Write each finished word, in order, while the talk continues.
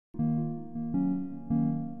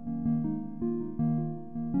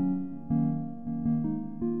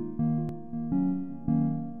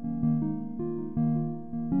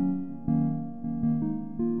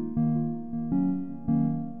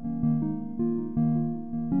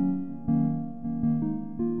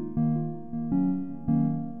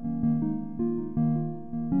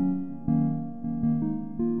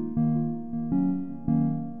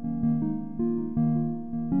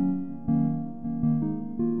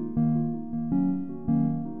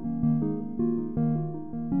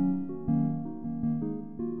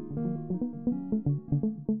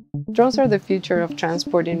Drones are the future of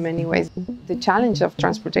transport in many ways. The challenge of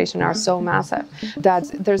transportation are so massive that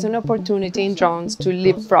there's an opportunity in drones to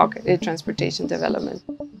leapfrog transportation development.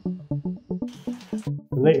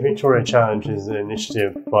 The Lake Victoria Challenge is an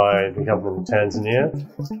initiative by the government of Tanzania,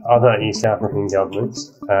 other East African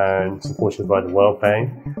governments, and supported by the World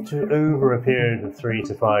Bank, to over a period of 3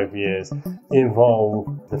 to 5 years involve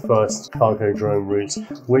the first cargo drone routes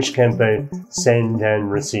which can both send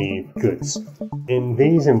and receive goods. In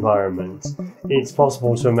these environments, it's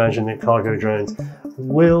possible to imagine that cargo drones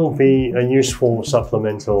will be a useful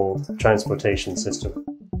supplemental transportation system.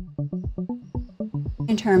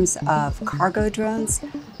 In terms of cargo drones,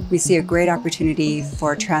 we see a great opportunity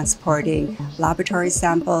for transporting laboratory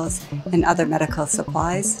samples and other medical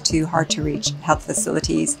supplies to hard-to-reach health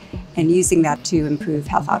facilities and using that to improve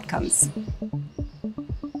health outcomes.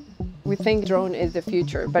 We think drone is the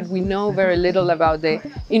future, but we know very little about the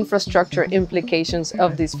infrastructure implications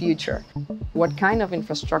of this future. What kind of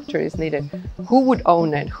infrastructure is needed? Who would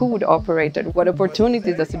own it? Who would operate it? What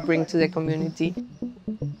opportunities does it bring to the community?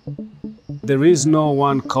 There is no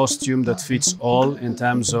one costume that fits all in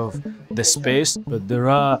terms of the space, but there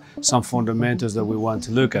are some fundamentals that we want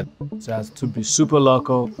to look at. It has to be super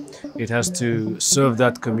local, it has to serve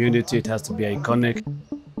that community, it has to be iconic.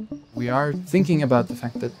 We are thinking about the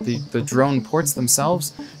fact that the drone ports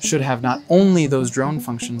themselves should have not only those drone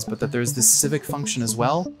functions, but that there's this civic function as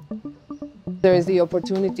well. There is the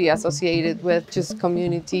opportunity associated with just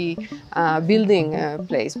community building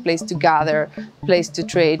place to gather, place to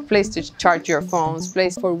trade, place to charge your phones,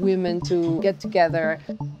 place for women to get together.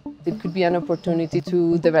 It could be an opportunity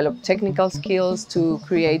to develop technical skills, to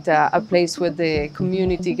create a place where the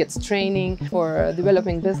community gets training for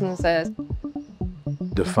developing businesses.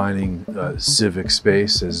 Defining civic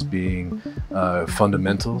space as being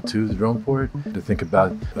fundamental to the drone port. To think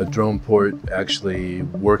about a drone port actually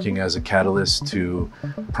working as a catalyst to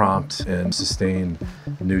prompt and sustain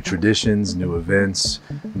new traditions, new events,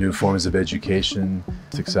 new forms of education.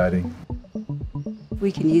 It's exciting.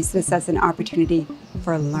 We can use this as an opportunity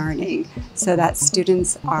for learning so that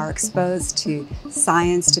students are exposed to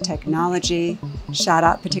science, to technology. Shout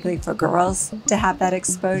out particularly for girls to have that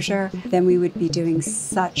exposure. Then we would be doing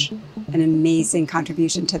such an amazing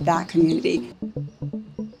contribution to that community.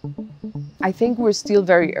 I think we're still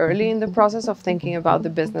very early in the process of thinking about the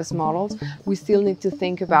business models. We still need to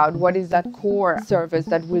think about what is that core service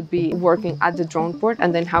that will be working at the drone port,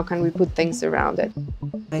 and then how can we put things around it.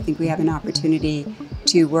 I think we have an opportunity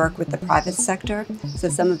to work with the private sector. So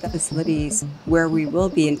some of the facilities where we will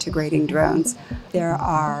be integrating drones, there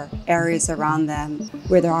are areas around them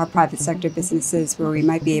where there are private sector businesses where we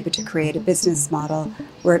might be able to create a business model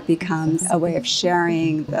where it becomes a way of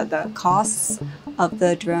sharing the costs of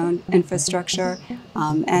the drone infrastructure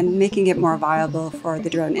and making it more viable for the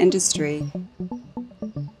drone industry.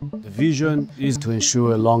 The vision is to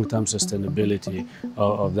ensure long-term sustainability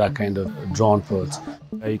of that kind of drone port.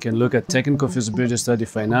 You can look at technical feasibility study,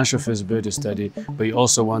 financial feasibility study, but you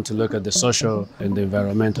also want to look at the social and the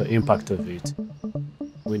environmental impact of it.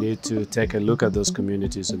 We need to take a look at those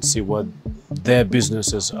communities and see what their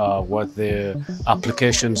businesses are, what their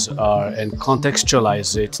applications are, and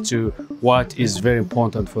contextualize it to what is very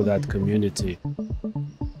important for that community.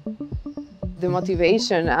 The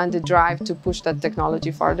motivation and the drive to push that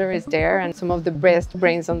technology further is there, and some of the best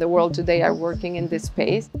brains in the world today are working in this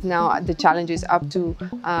space. Now the challenge is up to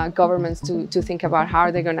governments to think about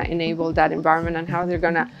how they're going to enable that environment and how they're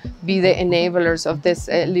going to be the enablers of this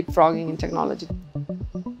leapfrogging in technology.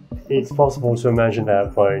 It's possible to imagine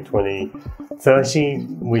that by 2030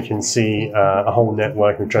 we can see a whole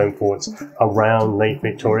network of drone ports around Lake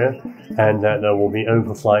Victoria, and that there will be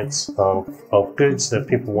overflights of goods that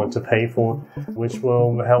people want to pay for, which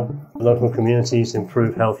will help local communities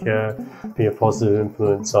improve healthcare, be a positive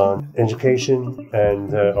influence on education,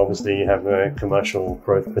 and obviously have a commercial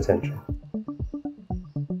growth potential.